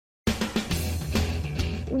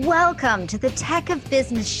Welcome to the Tech of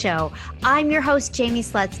Business Show. I'm your host, Jamie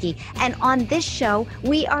Slutsky, and on this show,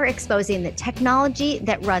 we are exposing the technology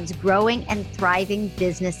that runs growing and thriving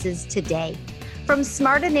businesses today. From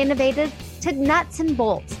smart and innovative to nuts and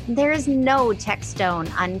bolts, there is no tech stone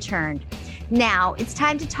unturned. Now it's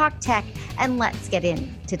time to talk tech, and let's get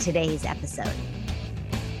into today's episode.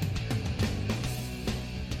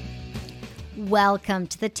 Welcome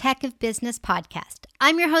to the Tech of Business podcast.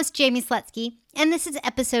 I'm your host, Jamie Slutsky, and this is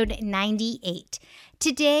episode 98.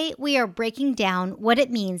 Today, we are breaking down what it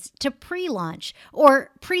means to pre-launch or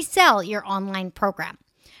pre-sell your online program.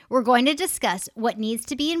 We're going to discuss what needs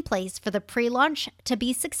to be in place for the pre-launch to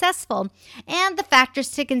be successful and the factors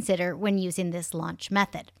to consider when using this launch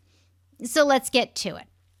method. So let's get to it.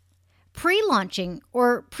 Pre-launching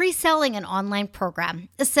or pre-selling an online program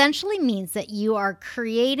essentially means that you are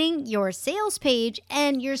creating your sales page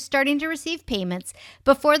and you're starting to receive payments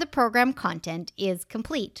before the program content is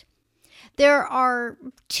complete. There are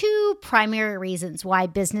two primary reasons why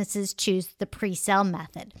businesses choose the pre-sell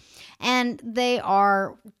method, and they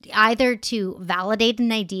are either to validate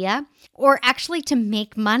an idea or actually to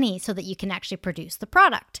make money so that you can actually produce the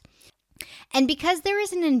product. And because there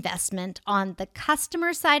is an investment on the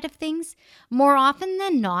customer side of things, more often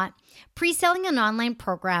than not, pre-selling an online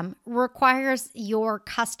program requires your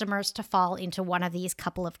customers to fall into one of these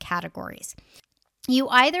couple of categories. You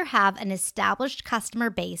either have an established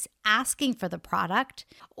customer base asking for the product,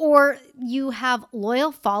 or you have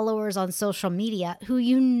loyal followers on social media who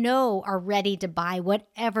you know are ready to buy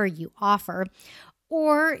whatever you offer,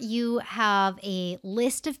 or you have a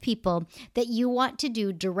list of people that you want to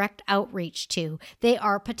do direct outreach to. They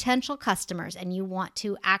are potential customers and you want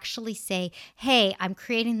to actually say, hey, I'm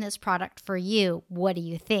creating this product for you. What do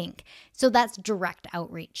you think? So that's direct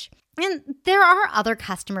outreach. And there are other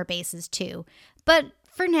customer bases too, but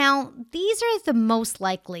for now, these are the most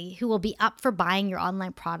likely who will be up for buying your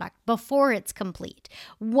online product before it's complete.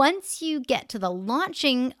 Once you get to the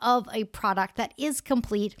launching of a product that is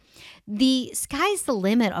complete, the sky's the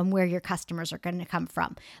limit on where your customers are going to come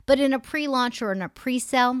from. But in a pre-launch or in a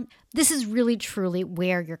pre-sale, this is really truly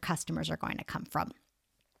where your customers are going to come from.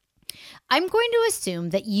 I'm going to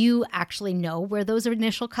assume that you actually know where those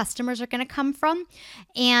initial customers are going to come from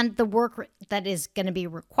and the work that is going to be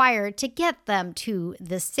required to get them to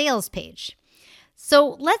the sales page.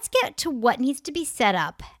 So let's get to what needs to be set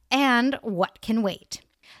up and what can wait.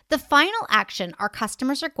 The final action our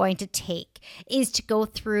customers are going to take is to go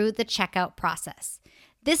through the checkout process.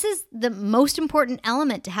 This is the most important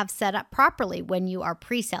element to have set up properly when you are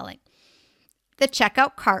pre-selling. The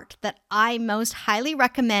checkout cart that I most highly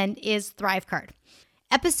recommend is ThriveCart.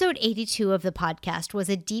 Episode 82 of the podcast was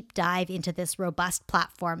a deep dive into this robust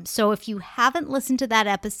platform. So if you haven't listened to that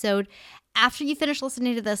episode, after you finish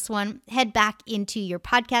listening to this one, head back into your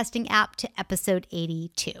podcasting app to episode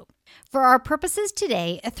 82. For our purposes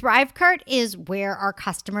today, a ThriveCart is where our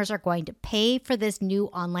customers are going to pay for this new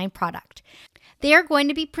online product. They are going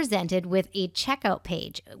to be presented with a checkout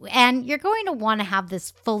page, and you're going to want to have this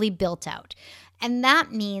fully built out. And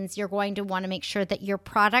that means you're going to want to make sure that your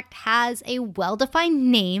product has a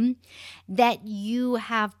well-defined name, that you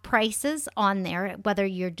have prices on there, whether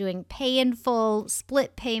you're doing pay in full,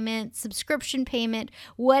 split payment, subscription payment,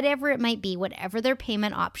 whatever it might be, whatever their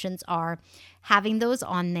payment options are, having those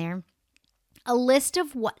on there. A list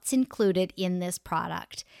of what's included in this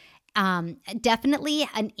product. Definitely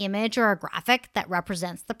an image or a graphic that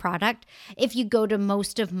represents the product. If you go to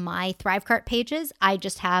most of my ThriveCart pages, I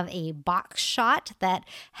just have a box shot that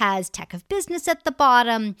has Tech of Business at the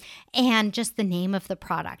bottom and just the name of the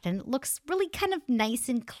product. And it looks really kind of nice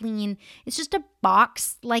and clean. It's just a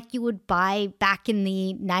box like you would buy back in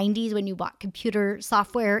the 90s when you bought computer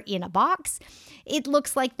software in a box. It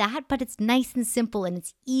looks like that, but it's nice and simple and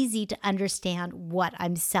it's easy to understand what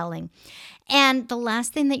I'm selling. And the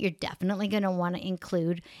last thing that you're definitely going to want to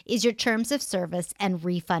include is your terms of service and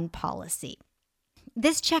refund policy.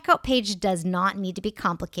 This checkout page does not need to be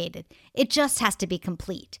complicated. It just has to be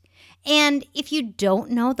complete. And if you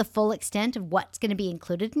don't know the full extent of what's going to be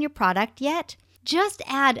included in your product yet, just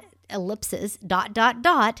add ellipses, ...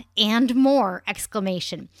 and more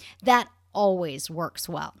exclamation. That always works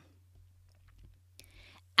well.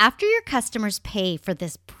 After your customers pay for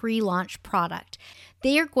this pre-launch product,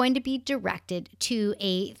 they are going to be directed to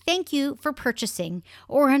a thank you for purchasing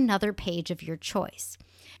or another page of your choice.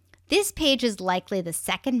 This page is likely the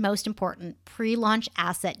second most important pre-launch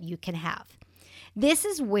asset you can have. This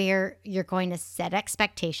is where you're going to set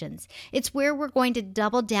expectations. It's where we're going to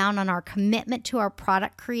double down on our commitment to our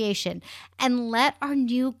product creation and let our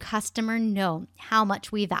new customer know how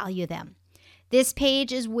much we value them. This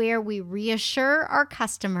page is where we reassure our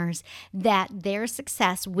customers that their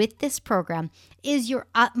success with this program is your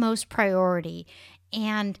utmost priority.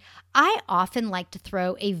 And I often like to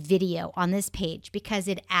throw a video on this page because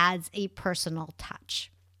it adds a personal touch.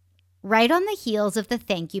 Right on the heels of the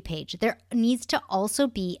thank you page, there needs to also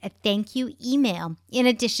be a thank you email in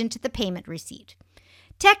addition to the payment receipt.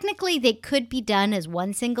 Technically, they could be done as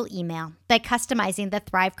one single email by customizing the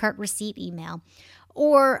ThriveCart receipt email,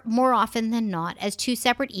 or more often than not, as two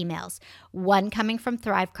separate emails, one coming from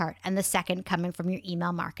ThriveCart and the second coming from your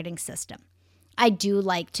email marketing system. I do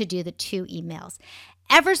like to do the two emails,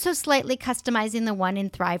 ever so slightly customizing the one in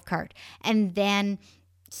ThriveCart and then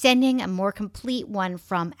sending a more complete one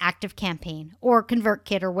from ActiveCampaign or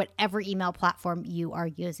ConvertKit or whatever email platform you are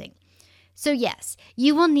using. So yes,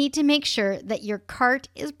 you will need to make sure that your cart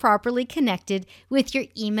is properly connected with your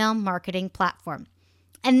email marketing platform.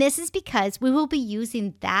 And this is because we will be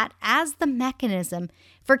using that as the mechanism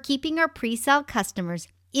for keeping our pre-sale customers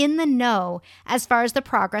in the know as far as the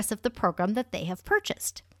progress of the program that they have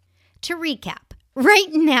purchased. To recap, right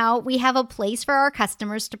now we have a place for our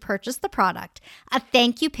customers to purchase the product, a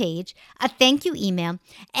thank you page, a thank you email,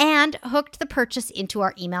 and hooked the purchase into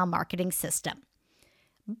our email marketing system.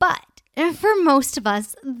 But for most of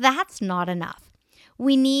us, that's not enough.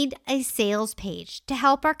 We need a sales page to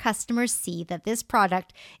help our customers see that this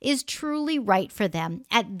product is truly right for them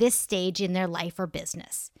at this stage in their life or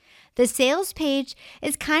business. The sales page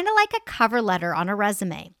is kind of like a cover letter on a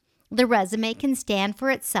resume. The resume can stand for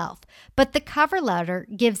itself, but the cover letter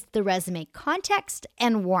gives the resume context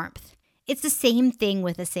and warmth. It's the same thing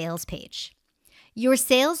with a sales page. Your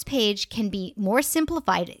sales page can be more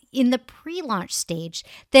simplified in the pre-launch stage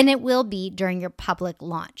than it will be during your public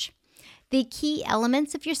launch. The key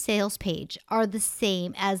elements of your sales page are the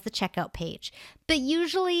same as the checkout page, but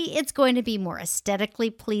usually it's going to be more aesthetically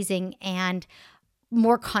pleasing and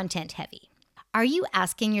more content heavy. Are you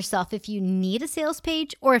asking yourself if you need a sales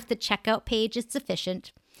page or if the checkout page is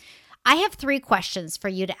sufficient? I have 3 questions for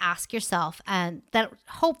you to ask yourself that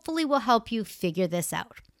hopefully will help you figure this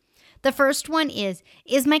out. The first one is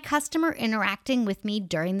my customer interacting with me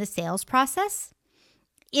during the sales process?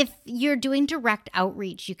 If you're doing direct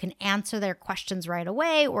outreach, you can answer their questions right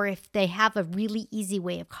away, or if they have a really easy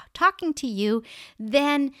way of talking to you,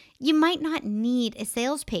 then you might not need a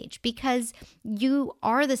sales page because you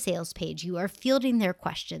are the sales page. You are fielding their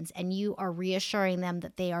questions and you are reassuring them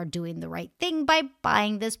that they are doing the right thing by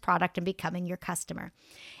buying this product and becoming your customer.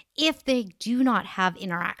 If they do not have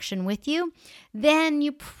interaction with you, then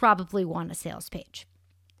you probably want a sales page.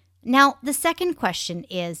 Now, the second question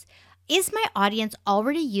is my audience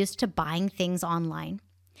already used to buying things online?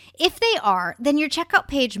 If they are, then your checkout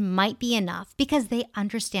page might be enough because they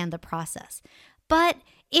understand the process. But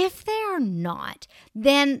if they are not,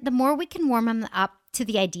 then the more we can warm them up to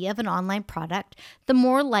the idea of an online product, the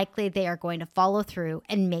more likely they are going to follow through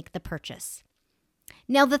and make the purchase.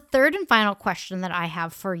 Now, the third and final question that I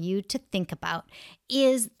have for you to think about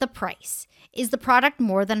is the price. Is the product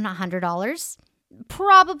more than $100?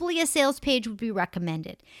 Probably a sales page would be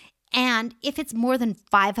recommended. And if it's more than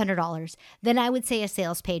 $500, then I would say a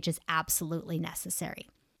sales page is absolutely necessary.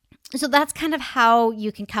 So that's kind of how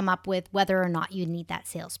you can come up with whether or not you need that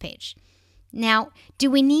sales page. Now, do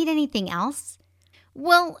we need anything else?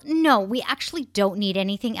 Well, no, we actually don't need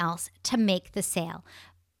anything else to make the sale.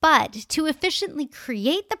 But to efficiently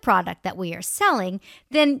create the product that we are selling,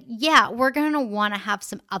 then yeah, we're going to want to have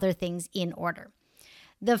some other things in order.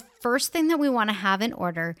 The first thing that we want to have in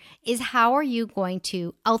order is how are you going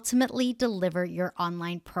to ultimately deliver your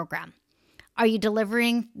online program? Are you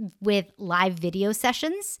delivering with live video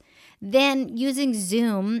sessions? Then using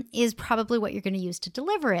Zoom is probably what you're going to use to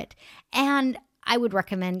deliver it. And I would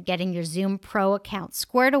recommend getting your Zoom Pro account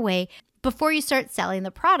squared away before you start selling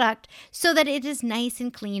the product so that it is nice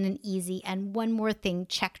and clean and easy and one more thing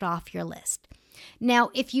checked off your list. Now,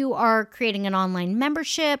 if you are creating an online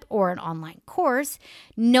membership or an online course,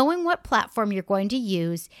 knowing what platform you're going to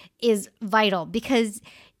use is vital because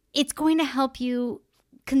it's going to help you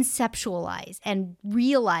conceptualize and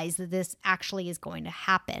realize that this actually is going to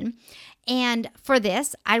happen. And for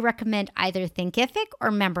this, I recommend either Thinkific or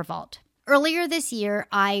MemberVault. Earlier this year,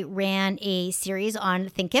 I ran a series on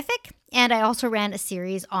Thinkific, and I also ran a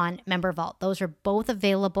series on MemberVault. Those are both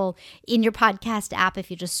available in your podcast app.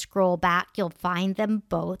 If you just scroll back, you'll find them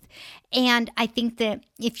both. And I think that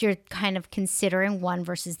if you're kind of considering one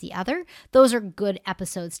versus the other, those are good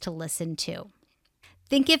episodes to listen to.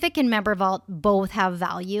 Thinkific and MemberVault both have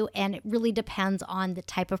value, and it really depends on the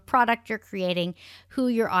type of product you're creating, who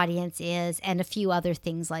your audience is, and a few other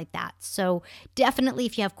things like that. So definitely,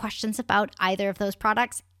 if you have questions about either of those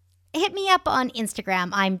products, hit me up on Instagram.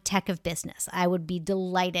 I'm Tech of Business. I would be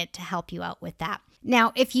delighted to help you out with that.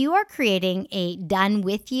 Now, if you are creating a done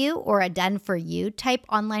with you or a done for you type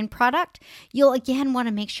online product, you'll again want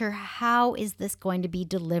to make sure, how is this going to be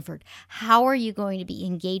delivered? How are you going to be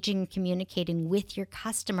engaging and communicating with your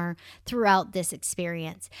customer throughout this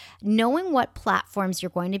experience? Knowing what platforms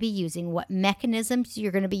you're going to be using, what mechanisms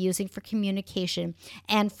you're going to be using for communication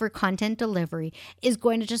and for content delivery is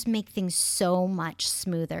going to just make things so much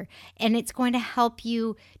smoother. And it's going to help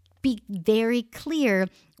you be very clear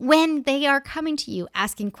when they are coming to you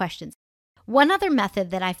asking questions. One other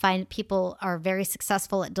method that I find people are very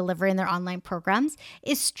successful at delivering their online programs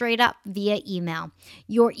is straight up via email.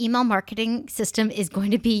 Your email marketing system is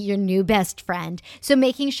going to be your new best friend. So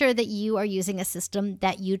making sure that you are using a system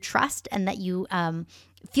that you trust and that you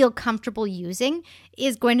feel comfortable using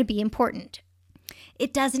is going to be important.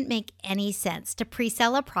 It doesn't make any sense to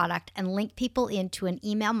pre-sell a product and link people into an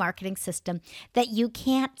email marketing system that you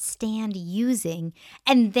can't stand using,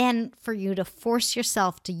 and then for you to force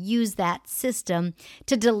yourself to use that system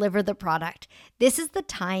to deliver the product. This is the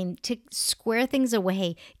time to square things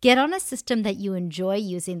away. Get on a system that you enjoy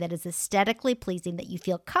using, that is aesthetically pleasing, that you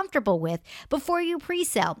feel comfortable with before you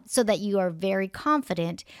pre-sell, so that you are very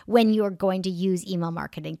confident when you're going to use email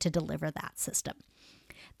marketing to deliver that system.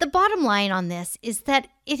 The bottom line on this is that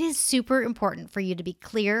it is super important for you to be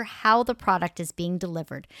clear how the product is being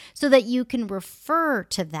delivered so that you can refer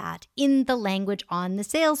to that in the language on the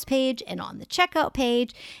sales page and on the checkout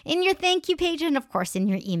page, in your thank you page, and of course in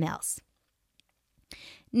your emails.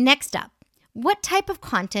 Next up, what type of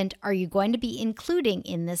content are you going to be including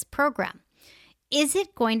in this program? Is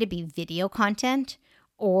it going to be video content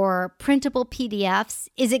or printable PDFs?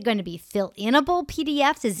 Is it going to be fill-inable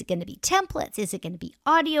PDFs? Is it going to be templates? Is it going to be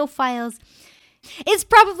audio files? It's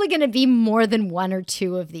probably going to be more than one or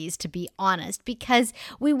two of these, to be honest, because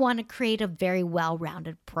we want to create a very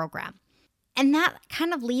well-rounded program. And that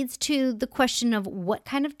kind of leads to the question of what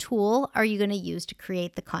kind of tool are you going to use to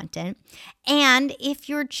create the content? And if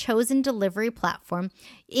your chosen delivery platform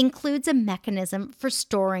includes a mechanism for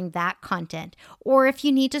storing that content, or if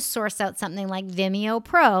you need to source out something like Vimeo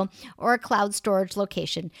Pro or a cloud storage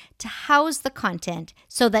location to house the content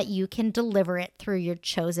so that you can deliver it through your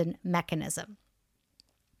chosen mechanism.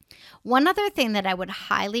 One other thing that I would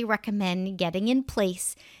highly recommend getting in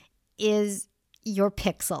place is your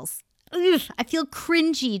pixels. I feel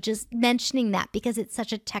cringy just mentioning that because it's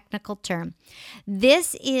such a technical term.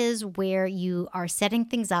 This is where you are setting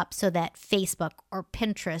things up so that Facebook or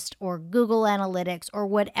Pinterest or Google Analytics or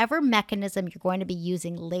whatever mechanism you're going to be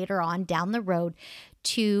using later on down the road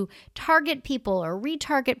to target people or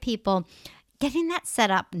retarget people, getting that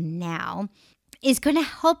set up now is going to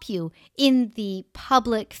help you in the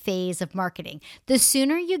public phase of marketing. The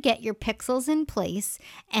sooner you get your pixels in place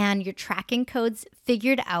and your tracking codes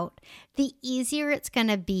figured out, the easier it's going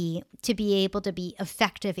to be able to be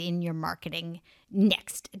effective in your marketing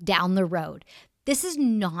next down the road. This is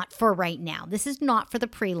not for right now. This is not for the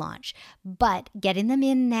pre-launch, but getting them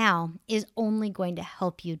in now is only going to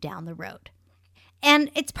help you down the road.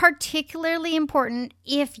 And it's particularly important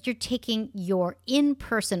if you're taking your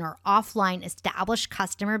in-person or offline established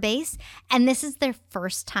customer base, and this is their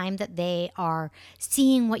first time that they are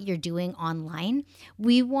seeing what you're doing online.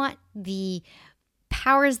 We want the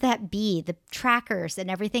powers that be, the trackers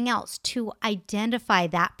and everything else, to identify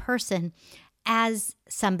that person as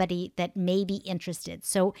somebody that may be interested.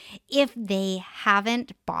 So if they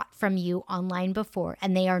haven't bought from you online before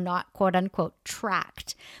and they are not quote unquote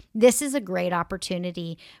tracked, this is a great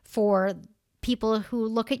opportunity for people who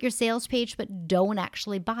look at your sales page but don't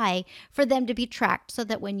actually buy, for them to be tracked so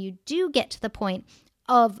that when you do get to the point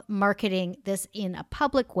of marketing this in a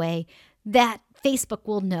public way, that Facebook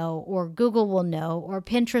will know or Google will know or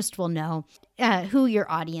Pinterest will know who your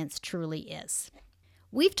audience truly is.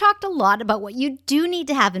 We've talked a lot about what you do need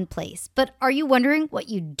to have in place, but are you wondering what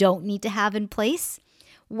you don't need to have in place?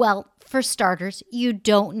 Well, for starters, you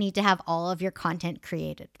don't need to have all of your content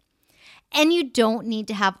created. And you don't need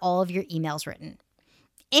to have all of your emails written.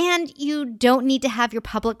 And you don't need to have your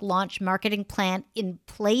public launch marketing plan in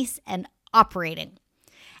place and operating.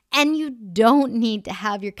 And you don't need to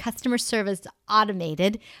have your customer service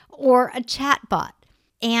automated or a chatbot.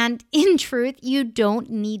 And in truth, you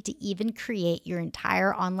don't need to even create your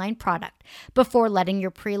entire online product before letting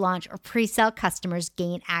your pre-launch or pre-sale customers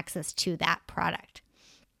gain access to that product.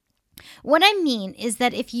 What I mean is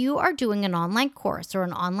that if you are doing an online course or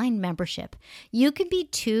an online membership, you can be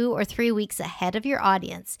 2 or 3 weeks ahead of your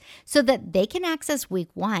audience so that they can access week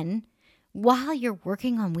 1 while you're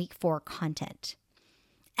working on week 4 content.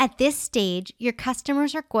 At this stage, your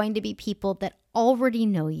customers are going to be people that already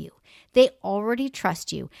know you. They already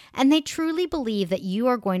trust you, and they truly believe that you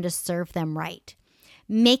are going to serve them right.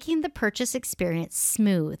 Making the purchase experience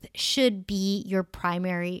smooth should be your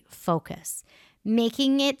primary focus.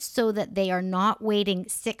 Making it so that they are not waiting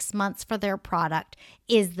 6 months for their product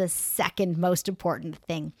is the second most important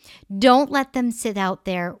thing. Don't let them sit out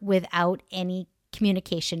there without any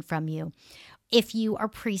communication from you. If you are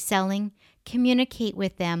pre-selling, communicate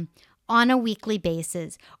with them on a weekly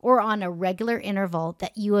basis or on a regular interval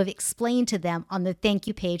that you have explained to them on the thank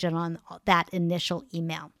you page and on that initial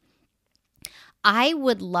email. I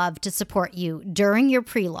would love to support you during your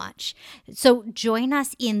pre-launch. So join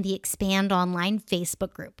us in the Expand Online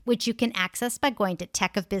Facebook group, which you can access by going to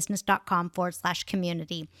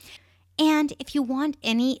techofbusiness.com/community. And if you want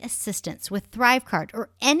any assistance with ThriveCart or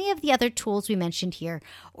any of the other tools we mentioned here,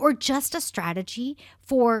 or just a strategy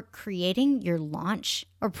for creating your launch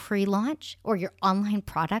or pre-launch or your online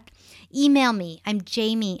product, email me. I'm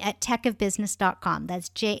Jamie at techofbusiness.com. That's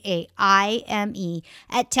JAIME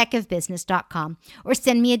at techofbusiness.com. Or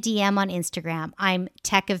send me a DM on Instagram. I'm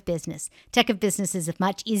Tech of Business. Tech of Business is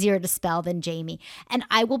much easier to spell than Jamie. And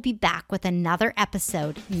I will be back with another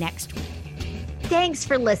episode next week. Thanks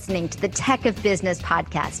for listening to the Tech of Business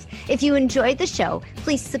podcast. If you enjoyed the show,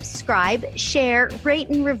 please subscribe, share, rate,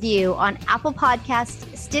 and review on Apple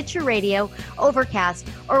Podcasts, Stitcher Radio, Overcast,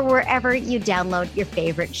 or wherever you download your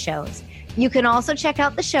favorite shows. You can also check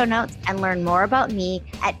out the show notes and learn more about me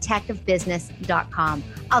at techofbusiness.com.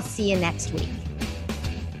 I'll see you next week.